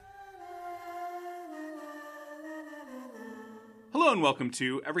Hello and welcome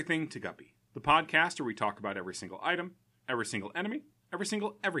to Everything to Guppy, the podcast where we talk about every single item, every single enemy, every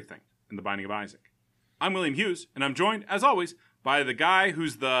single everything in the Binding of Isaac. I'm William Hughes, and I'm joined, as always, by the guy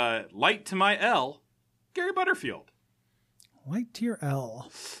who's the light to my L, Gary Butterfield. Light to your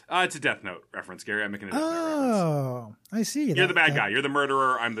L. It's a Death Note reference, Gary. I'm making a Death Note reference. Oh, I see. You're the bad guy. You're the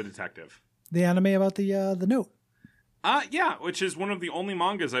murderer. I'm the detective. The anime about the note. Yeah, which is one of the only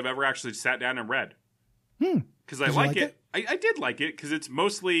mangas I've ever actually sat down and read. Because I like it. I did like it because it's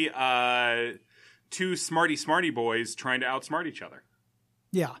mostly two smarty boys trying to outsmart each other.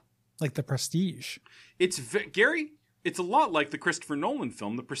 Yeah, like The Prestige. Gary, it's a lot like the Christopher Nolan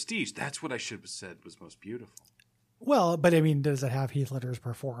film, The Prestige. That's what I should have said was most beautiful. Well, but I mean, does it have Heath Ledger's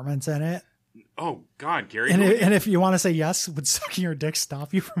performance in it? Oh, God, Gary. And if you want to say yes, would sucking your dick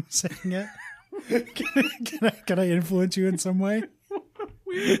stop you from saying it? Can I influence you in some way? What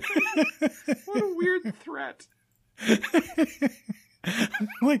a weird threat.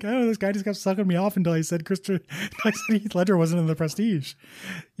 Like, oh, this guy just kept sucking me off until I said Heath Ledger wasn't in The Prestige.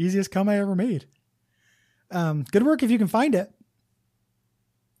 Easiest cum I ever made. Good work if you can find it.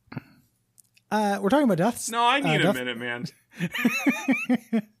 We're talking about deaths. No, I need a minute, man.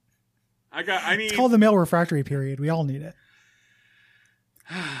 It's called the male refractory period. We all need it.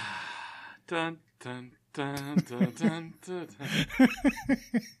 Dun, dun, dun, dun, dun, dun, dun.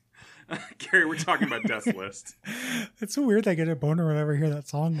 Gary, we're talking about Death's List. It's so weird that I get a boner whenever I hear that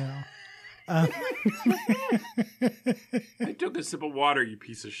song now. I took a sip of water, you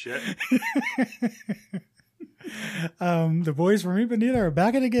piece of shit. The boys from Ipanema are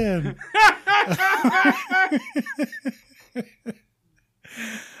back at it again.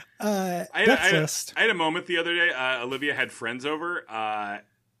 I had a moment the other day. Olivia had friends over,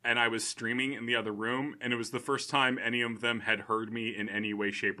 and I was streaming in the other room, and it was the first time any of them had heard me in any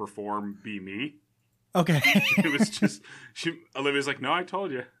way, shape, or form be me. Okay. It was just, Olivia's like, no, I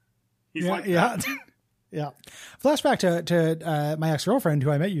told you. He's like that. Yeah. Flashback to my ex-girlfriend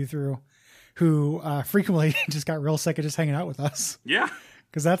who I met you through, who frequently just got real sick of just hanging out with us. Yeah.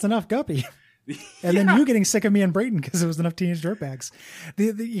 Because that's enough guppy. And then you getting sick of me and Brayton because it was enough teenage dirtbags.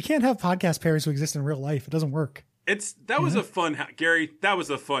 You can't have podcast pairs who exist in real life. It doesn't work. That was a fun, Gary, that was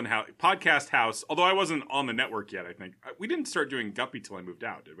a fun podcast house. Although I wasn't on the network yet, I think. We didn't start doing Guppy till I moved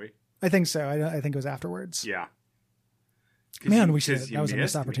out, did we? I think so. I think it was afterwards. Yeah. Man, that was a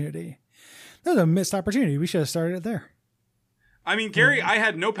missed opportunity. That was a missed opportunity. We should have started it there. I mean, Gary, I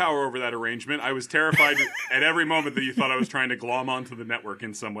had no power over that arrangement. I was terrified at every moment that you thought I was trying to glom onto the network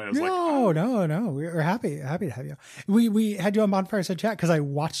in some way. I was no. We're happy to have you. We had you on Bonfire Said Chat because I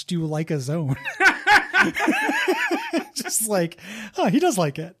watched you like a zone. Just like, oh, he does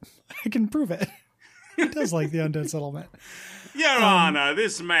like it. I can prove it. He does like the Undead Settlement. Your Honor,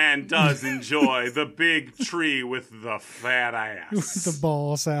 this man does enjoy the big tree with the fat ass. With the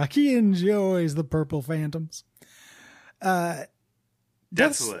ball sack. He enjoys the purple phantoms.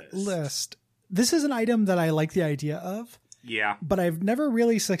 Death's List. This is an item that I like the idea of. Yeah. But I've never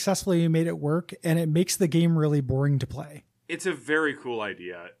really successfully made it work, and it makes the game really boring to play. It's a very cool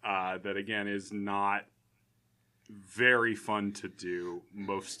idea that, again, is not very fun to do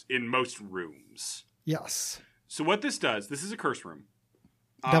in most rooms. Yes. So what this does, this is a curse room.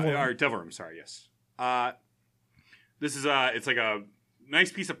 Devil room, sorry, yes. This is it's like a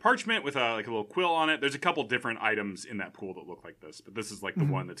nice piece of parchment with a little quill on it. There's a couple different items in that pool that look like this, but this is like the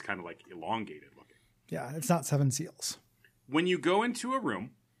one that's kind of like elongated looking. Yeah, it's not 7 seals. When you go into a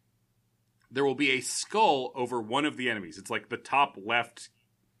room, there will be a skull over one of the enemies. It's like the top left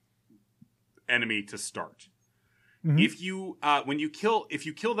enemy to start. Mm-hmm. If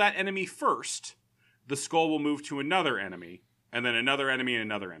you kill that enemy first, the skull will move to another enemy, and then another enemy and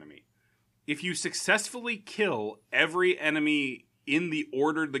another enemy. If you successfully kill every enemy in the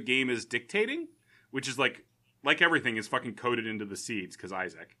order the game is dictating, which is like everything is fucking coded into the seeds because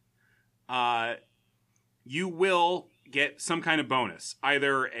Isaac, you will get some kind of bonus.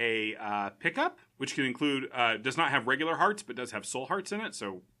 Either a pickup, which can include, does not have regular hearts, but does have soul hearts in it.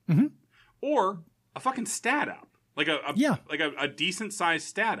 So, or a fucking stat up, like a decent sized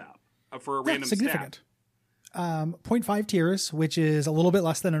stat up for a random significant. stat. 0.5 tears, which is a little bit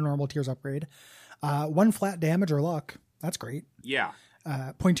less than a normal tears upgrade. 1 flat damage or luck. That's great. Yeah.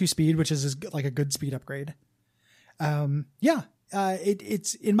 0.2 speed, which is like a good speed upgrade.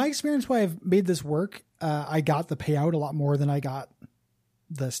 It's in my experience why I've made this work. I got the payout a lot more than I got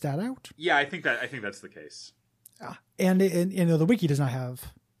the stat out. Yeah, I think that's the case. And the wiki does not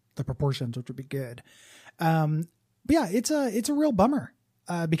have the proportions, which would be good. But yeah, it's a real bummer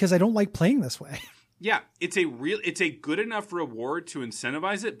because I don't like playing this way. Yeah, it's a good enough reward to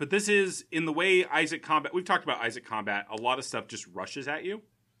incentivize it, but this is in the way Isaac Combat. We've talked about Isaac Combat. A lot of stuff just rushes at you.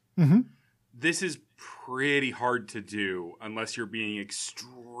 Mm-hmm. This is pretty hard to do unless you're being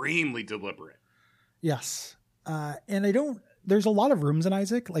extremely deliberate. Yes. And there's a lot of rooms in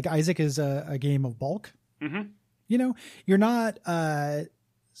Isaac. Like Isaac is a game of bulk. Mm-hmm. You know, you're not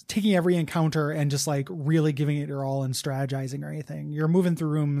taking every encounter and just like really giving it your all and strategizing or anything. You're moving through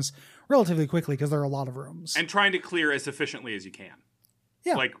rooms relatively quickly because there are a lot of rooms. And trying to clear as efficiently as you can.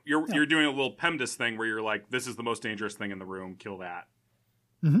 Yeah. Like you're doing a little PEMDAS thing where you're like, this is the most dangerous thing in the room. Kill that.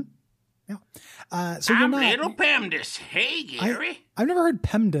 Mm-hmm. Yeah. So I'm little PEMDAS. Hey, Gary. I've never heard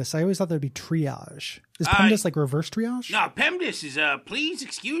PEMDAS. I always thought that'd be triage. Is PEMDAS like reverse triage? No, PEMDAS is, please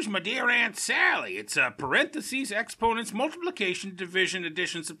excuse my dear Aunt Sally. It's parentheses, exponents, multiplication, division,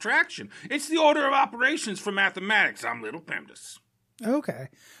 addition, subtraction. It's the order of operations for mathematics. I'm little PEMDAS. Okay.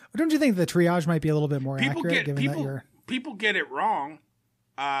 Well, don't you think the triage might be a little bit more accurate? People get it wrong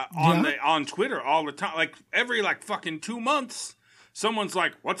on Twitter all the time. Like every fucking 2 months, someone's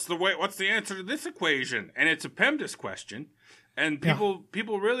like, "What's the answer to this equation?" And it's a PEMDAS question, and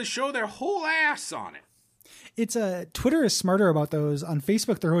people really show their whole ass on it. It's Twitter is smarter about those. On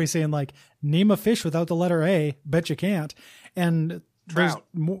Facebook, they're always saying like, "Name a fish without the letter A." Bet you can't. And Trout.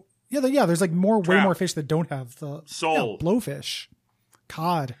 There's like way more fish that don't have the sole. Blowfish,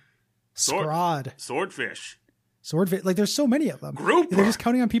 cod, scrod, swordfish. Like there's so many of them. Grouper. They're just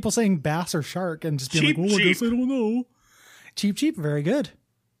counting on people saying bass or shark and just being like, "Oh, I guess I don't know." Cheap, very good.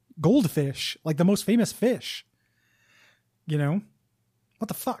 Goldfish, like the most famous fish. You know, what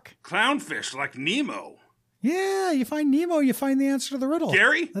the fuck? Clownfish, like Nemo. Yeah, you find Nemo, you find the answer to the riddle.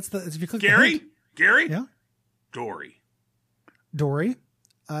 Gary? If you click Gary? Yeah. Dory.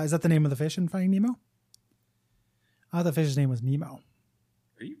 Is that the name of the fish in Finding Nemo? The fish's name was Nemo.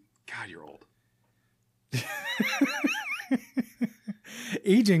 Are you? God, you're old.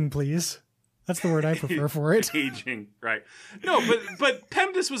 Aging, please. That's the word I prefer for it. Aging, right. No, but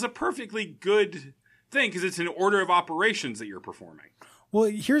PEMDAS was a perfectly good thing because it's an order of operations that you're performing. Well,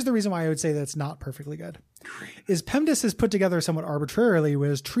 here's the reason why I would say that's not perfectly good. Great. Is PEMDAS is put together somewhat arbitrarily,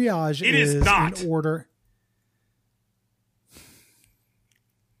 whereas triage is not. in order.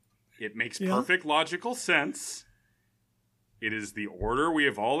 It makes perfect logical sense. It is the order we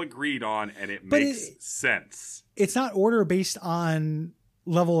have all agreed on, and it makes sense. It's not order based on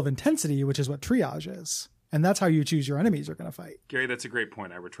level of intensity, which is what triage is. And that's how you choose your enemies you're going to fight. Gary, that's a great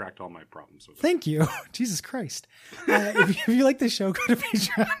point. I retract all my problems with it. Thank you. Jesus Christ. If you like this show, go to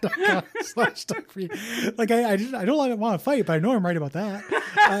patreon.com/duckfeed. Like, I don't want to fight, but I know I'm right about that.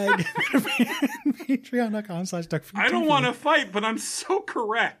 Patreon.com/duckfeed. I don't want to fight, but I'm so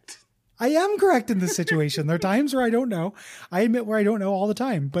correct. I am correct in this situation. There are times where I don't know. I admit where I don't know all the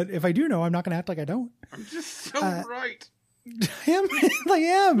time. But if I do know, I'm not going to act like I don't. I'm just so right. I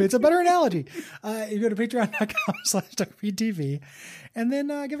am. It's a better analogy. You go to patreon.com/duckfeedtv and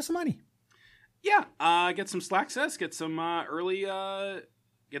then give us some money. Yeah. Get some Slack access. Get some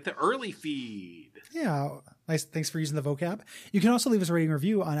get the early feed. Yeah. Nice. Thanks for using the vocab. You can also leave us a rating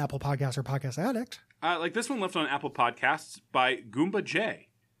review on Apple Podcasts or Podcast Addict. Like this one left on Apple Podcasts by Goomba J.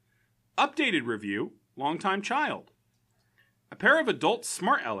 Updated review, Longtime Child. A pair of adult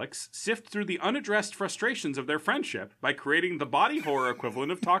smart Alecks sift through the unaddressed frustrations of their friendship by creating the body horror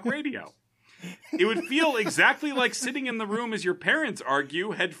equivalent of talk radio. It would feel exactly like sitting in the room as your parents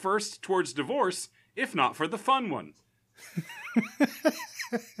argue headfirst towards divorce, if not for the fun one.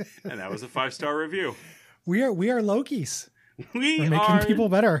 And that was a 5-star review. We are Lokis. We're making people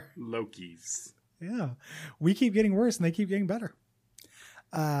better. Lokis. Yeah. We keep getting worse and they keep getting better.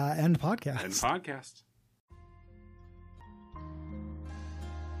 End podcast. End podcast.